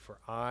holy, for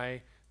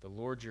I, the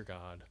Lord your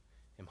God,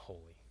 am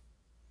holy."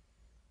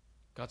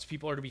 God's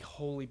people are to be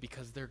holy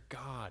because their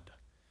God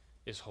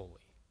is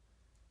holy,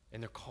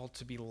 and they're called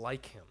to be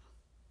like him.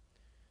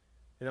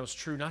 And that was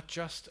true not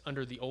just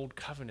under the old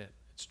covenant,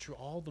 it's true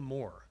all the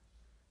more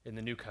in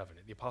the new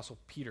covenant. The Apostle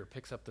Peter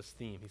picks up this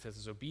theme. He says,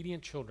 "As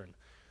obedient children,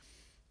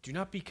 do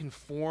not be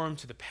conformed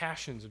to the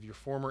passions of your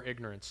former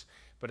ignorance,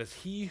 but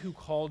as he who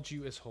called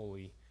you is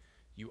holy,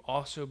 you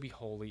also be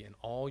holy in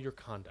all your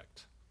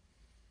conduct.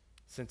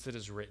 Since it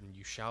is written,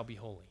 you shall be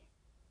holy,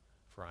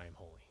 for I am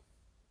holy."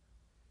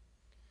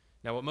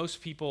 Now, what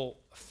most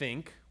people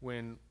think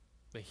when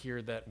they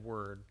hear that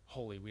word,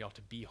 holy, we ought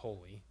to be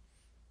holy,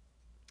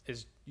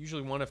 is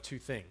usually one of two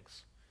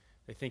things.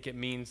 They think it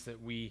means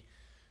that we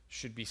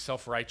should be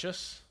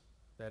self-righteous.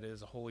 That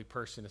is, a holy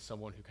person is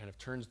someone who kind of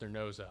turns their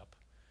nose up,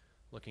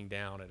 looking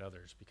down at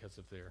others because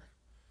of their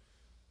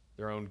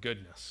own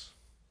goodness.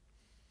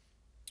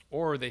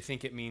 Or they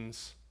think it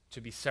means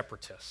to be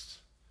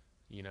separatist.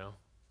 You know,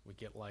 we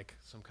get like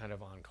some kind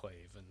of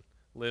enclave and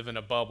live in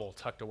a bubble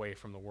tucked away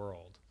from the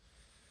world.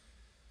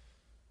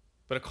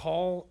 But a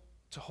call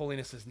to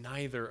holiness is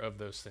neither of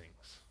those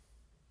things.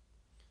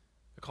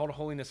 The call to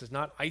holiness is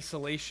not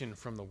isolation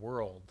from the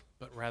world,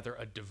 but rather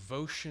a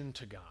devotion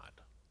to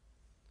God.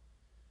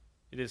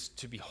 It is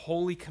to be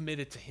wholly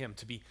committed to him,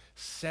 to be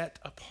set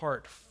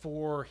apart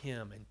for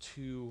him and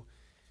to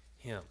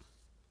him,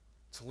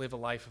 to live a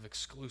life of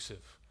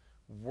exclusive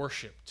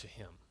worship to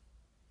him.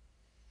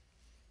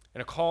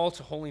 And a call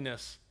to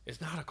holiness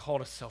is not a call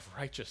to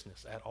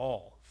self-righteousness at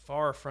all,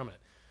 far from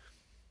it.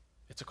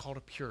 It's a call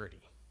to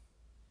purity,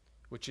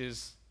 which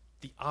is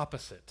the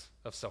opposite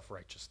of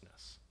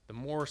self-righteousness. The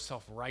more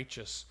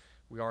self-righteous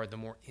we are, the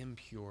more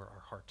impure our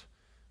heart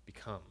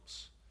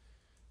becomes.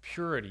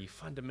 Purity,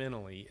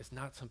 fundamentally, is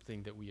not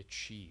something that we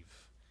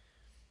achieve.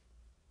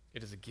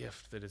 It is a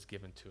gift that is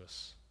given to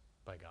us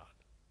by God.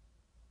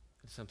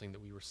 It's something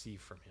that we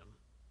receive from him.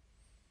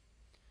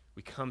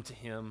 We come to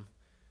him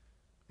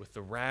with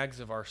the rags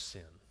of our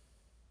sin,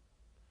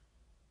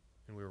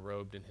 and we're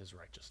robed in his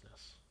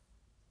righteousness.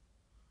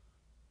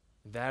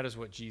 That is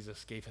what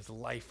Jesus gave his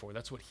life for.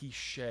 That's what he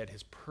shed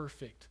his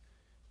perfect,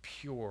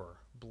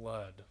 pure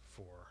blood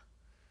for.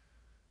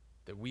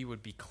 That we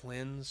would be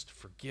cleansed,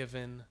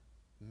 forgiven,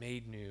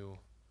 made new,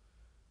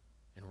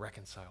 and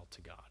reconciled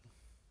to God.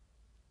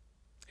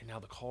 And now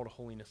the call to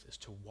holiness is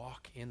to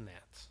walk in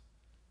that,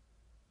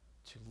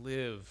 to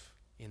live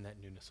in that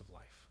newness of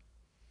life.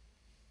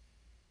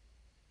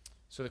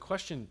 So the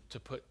question to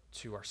put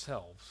to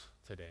ourselves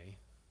today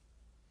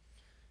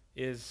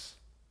is,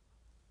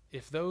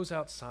 if those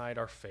outside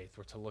our faith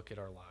were to look at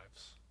our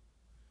lives,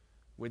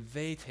 would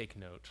they take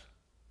note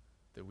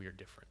that we are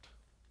different?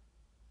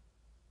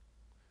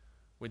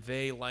 Would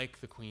they, like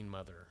the Queen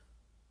Mother,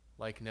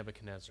 like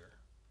Nebuchadnezzar,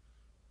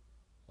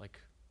 like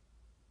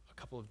a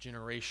couple of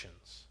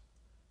generations,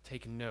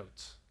 take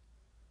note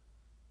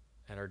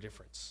at our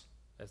difference,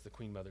 as the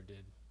Queen Mother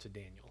did to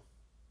Daniel?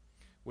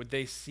 Would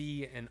they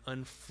see an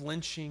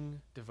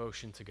unflinching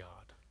devotion to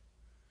God?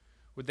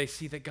 Would they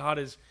see that God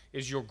is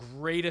your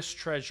greatest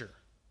treasure,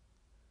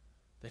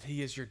 that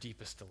he is your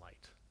deepest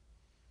delight,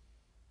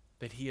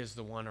 that he is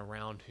the one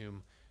around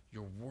whom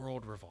your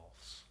world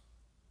revolves?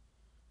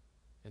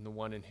 in the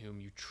one in whom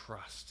you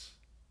trust?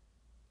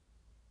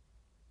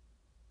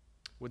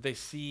 Would they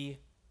see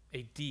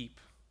a deep,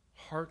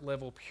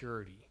 heart-level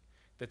purity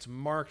that's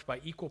marked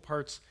by equal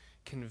parts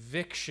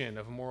conviction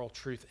of moral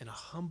truth and a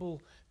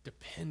humble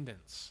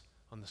dependence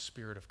on the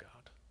Spirit of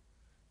God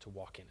to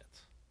walk in it?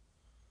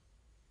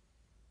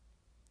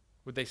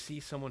 Would they see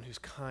someone who's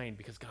kind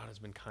because God has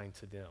been kind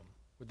to them?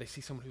 Would they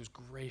see someone who's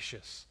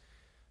gracious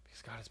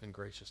because God has been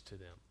gracious to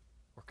them,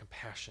 or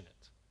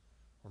compassionate,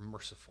 or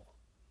merciful?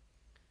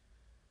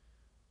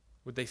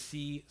 Would they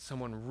see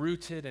someone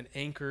rooted and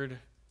anchored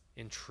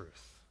in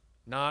truth,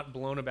 not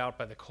blown about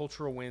by the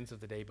cultural winds of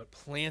the day, but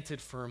planted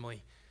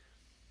firmly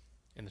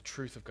in the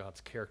truth of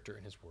God's character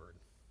and his word?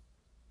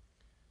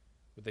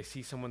 Would they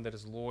see someone that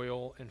is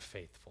loyal and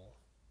faithful,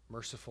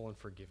 merciful and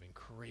forgiving,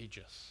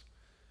 courageous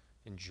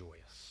and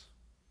joyous?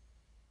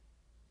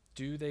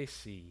 Do they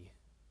see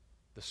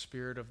the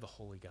Spirit of the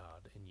Holy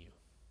God in you?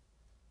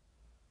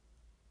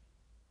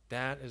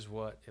 That is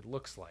what it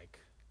looks like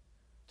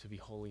to be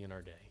holy in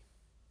our day.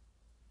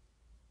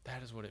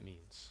 That is what it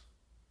means.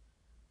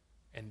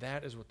 And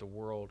that is what the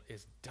world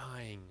is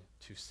dying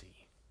to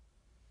see.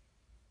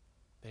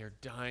 They are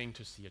dying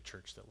to see a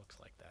church that looks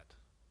like that.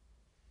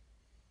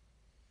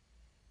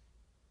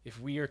 If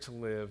we are to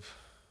live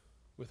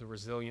with a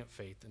resilient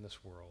faith in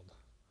this world,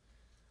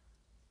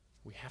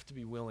 we have to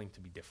be willing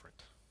to be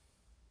different.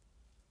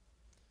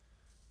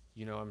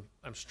 You know,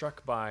 I'm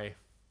struck by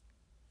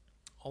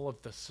all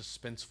of the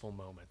suspenseful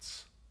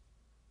moments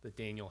that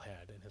Daniel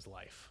had in his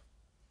life.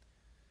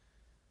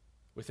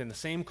 Within the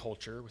same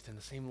culture, within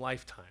the same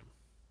lifetime,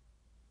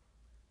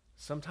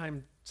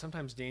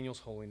 sometimes Daniel's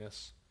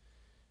holiness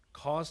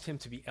caused him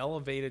to be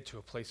elevated to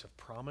a place of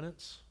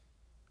prominence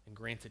and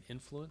granted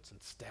influence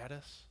and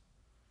status.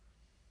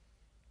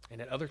 And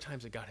at other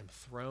times it got him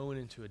thrown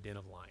into a den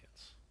of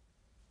lions.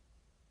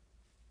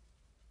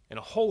 And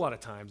a whole lot of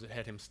times it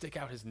had him stick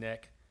out his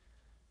neck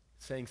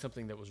saying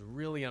something that was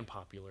really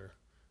unpopular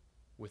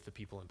with the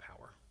people in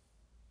power.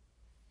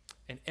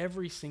 And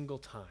every single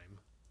time,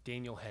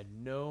 Daniel had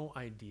no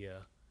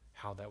idea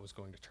how that was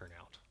going to turn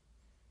out.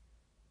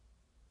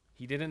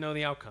 He didn't know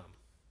the outcome,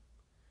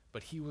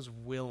 but he was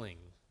willing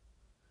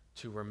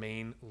to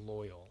remain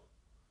loyal,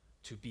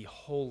 to be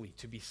holy,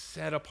 to be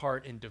set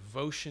apart in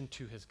devotion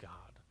to his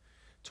God,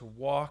 to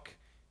walk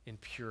in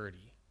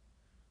purity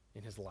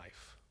in his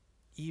life,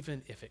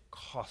 even if it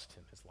cost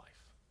him his life.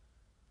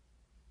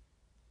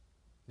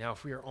 Now,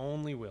 if we are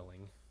only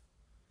willing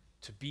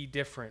to be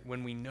different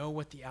when we know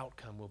what the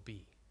outcome will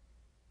be,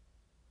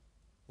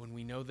 when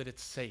we know that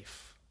it's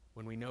safe,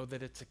 when we know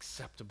that it's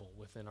acceptable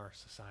within our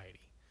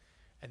society,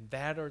 and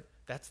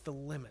that's the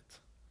limit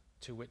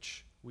to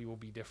which we will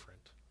be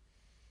different,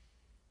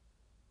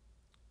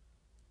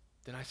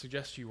 then I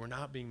suggest to you we're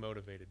not being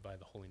motivated by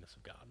the holiness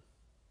of God.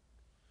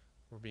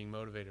 We're being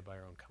motivated by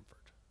our own comfort.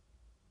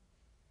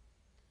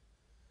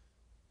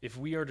 If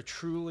we are to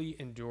truly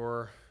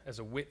endure as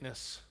a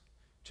witness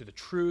to the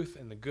truth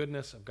and the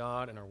goodness of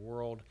God in our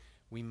world,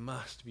 we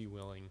must be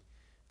willing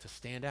to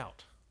stand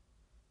out,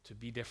 to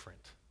be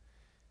different,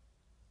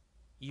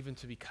 even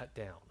to be cut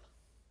down,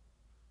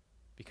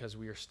 because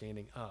we are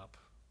standing up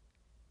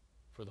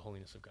for the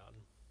holiness of God.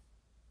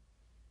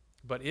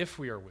 But if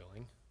we are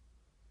willing,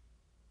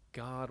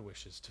 God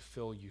wishes to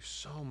fill you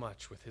so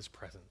much with his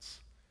presence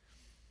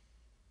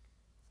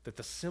that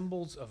the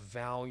symbols of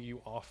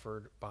value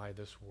offered by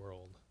this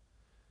world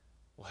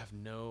will have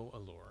no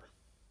allure.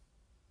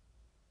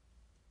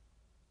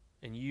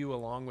 And you,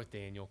 along with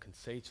Daniel, can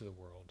say to the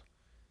world,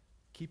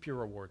 keep your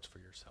rewards for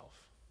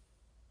yourself.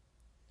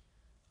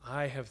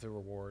 I have the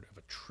reward of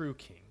a true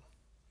king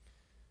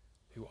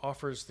who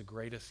offers the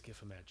greatest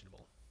gift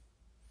imaginable,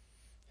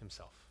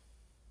 himself.